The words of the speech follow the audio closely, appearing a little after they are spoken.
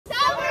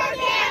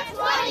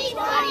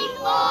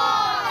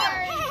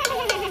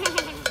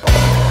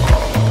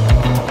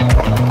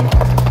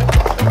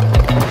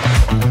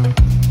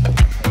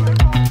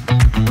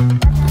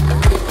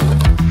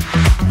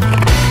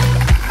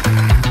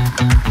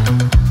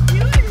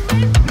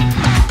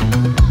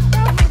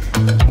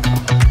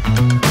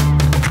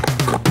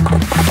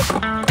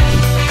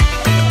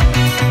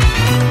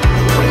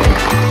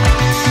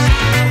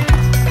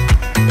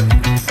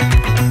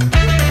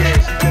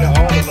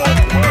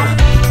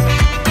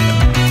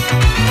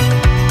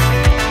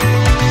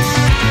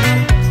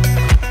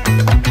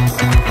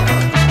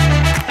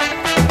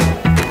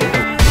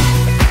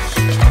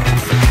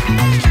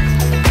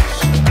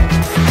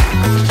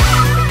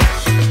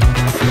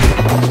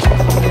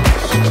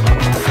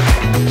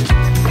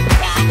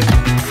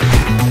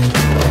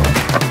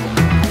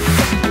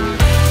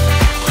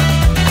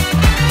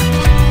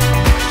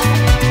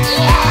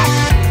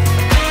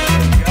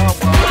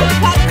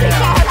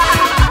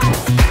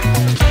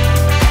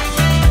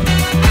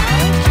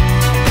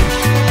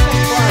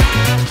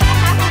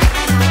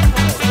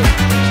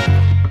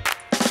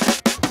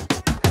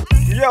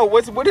Yo,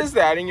 what is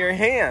that in your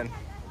hand?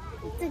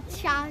 It's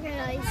a chocolate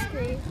ice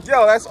cream.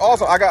 Yo, that's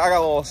awesome. I got a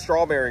little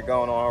strawberry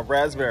going on, a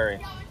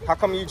raspberry. How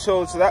come you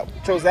chose that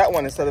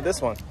one instead of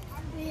this one?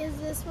 Because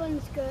this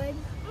one's good.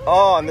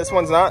 Oh, and this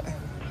one's not?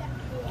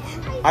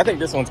 I think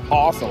this one's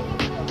awesome.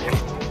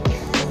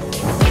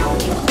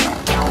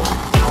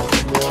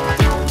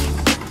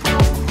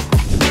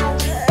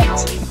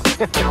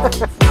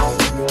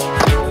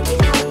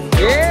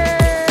 Yeah!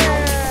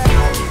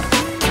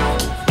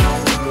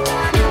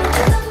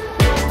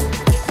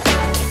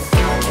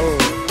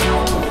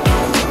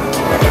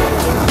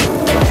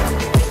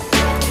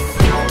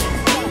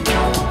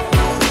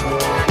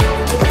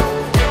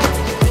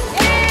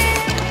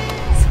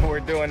 So we're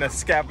doing a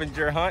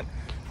scavenger hunt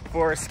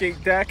for a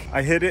skate deck.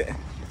 I hit it,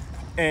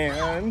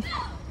 and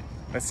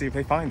let's see if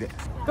they find it.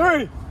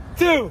 3,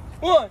 2,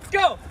 1,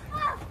 go!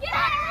 Oh, get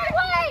out of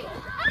my way!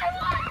 I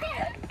want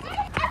it!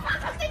 I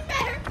want something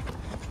better!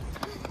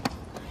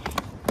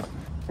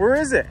 Where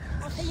is it?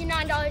 I'll pay you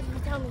 $9 if you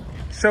tell me.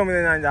 Show me the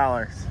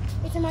 $9.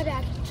 It's in my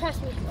bag.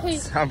 Trust me,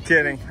 please. I'm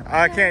kidding.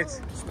 I can't.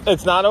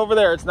 It's not over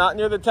there. It's not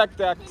near the tech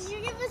decks. Can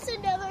you give us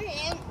another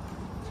hint?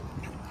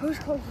 Who's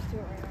closest to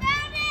it right now?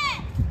 Found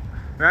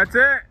it! That's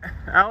it.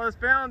 Alice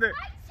found it.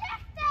 I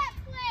checked that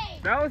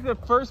place! That was the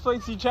first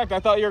place you checked. I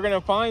thought you were going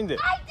to find it.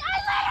 I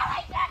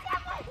literally checked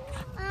that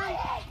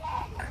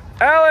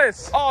place!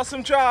 Alice,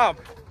 awesome job.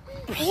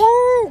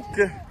 Woo!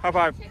 Good. High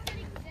five.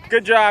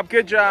 Good job,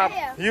 good job.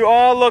 You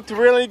all looked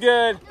really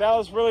good. That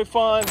was really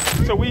fun.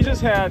 So we just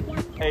had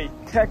a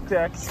tech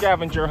deck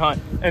scavenger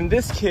hunt, and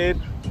this kid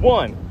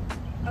won.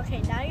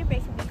 Okay, now you're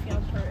making me feel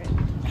good.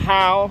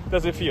 How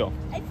does it feel?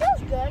 It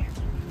feels good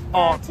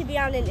to be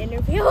on an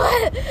interview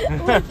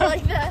with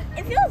like that.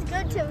 It feels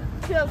good to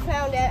have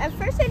found it. At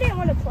first I didn't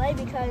want to play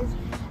because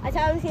I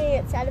thought I was going to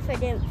get sad if I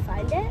didn't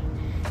find it.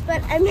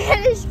 But I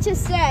managed to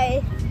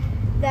say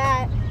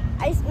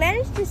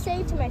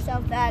to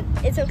myself that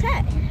it's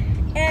okay.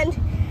 And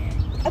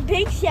a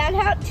big shout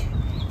out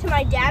to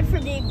my dad for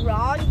being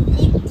wrong.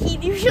 He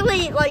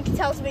usually like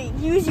tells me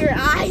use your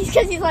eyes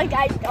because he's like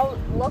I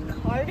don't look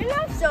hard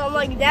enough. So I'm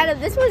like, Dad,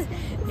 this was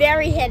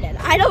very hidden.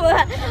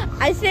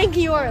 I think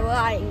you are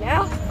lying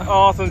now.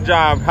 Awesome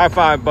job. High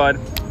five, bud.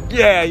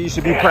 Yeah, you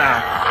should be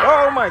proud.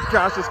 Oh my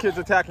gosh, this kid's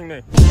attacking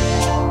me.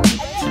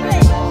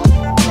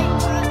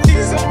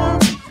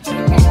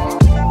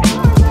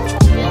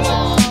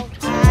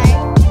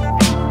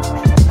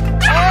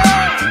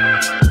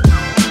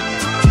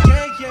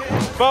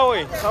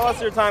 Bowie, tell us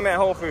your time at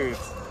Whole Foods.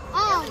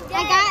 Oh,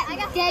 I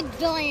got dead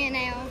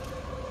billionaire.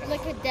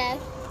 Liquid death.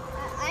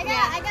 I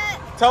got.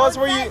 Tell us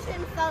where you.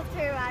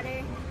 Filter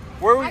water.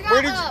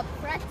 Where did you?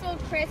 Pretzel,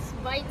 crisp,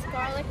 bites,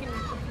 garlic, and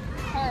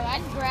herb. I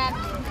grabbed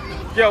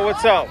it. Yo,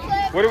 what's up?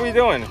 What are we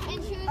doing?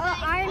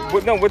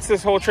 What's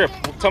this whole trip?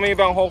 Tell me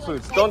about Whole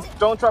Foods.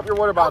 Don't drop your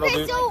water bottle,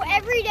 dude. So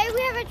every day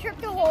we have a trip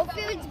to Whole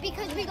Foods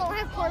because we don't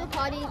have porta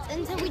potties,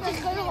 and so we just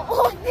go to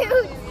Whole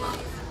Foods.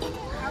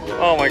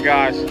 Oh my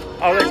gosh.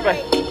 I was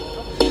expecting.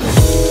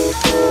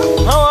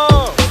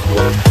 Hello!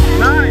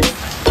 Nice!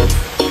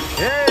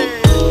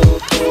 Yay!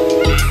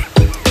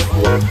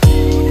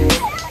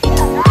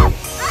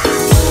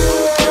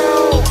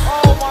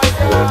 Oh my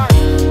gosh!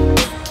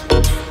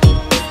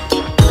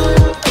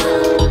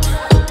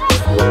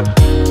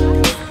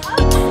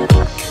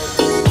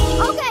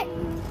 Okay,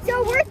 so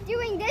we're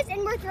doing this and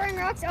we're throwing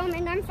rocks,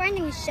 and I'm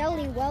finding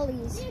Shelly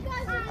Wellies.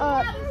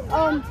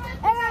 And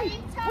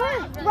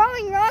we're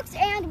throwing rocks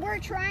and we're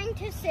trying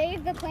to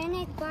save the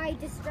planet by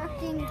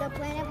destructing the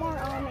planet more,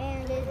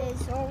 and it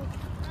is so...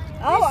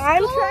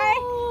 I'm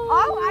trying...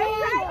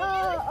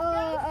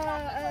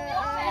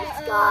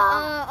 Let's go!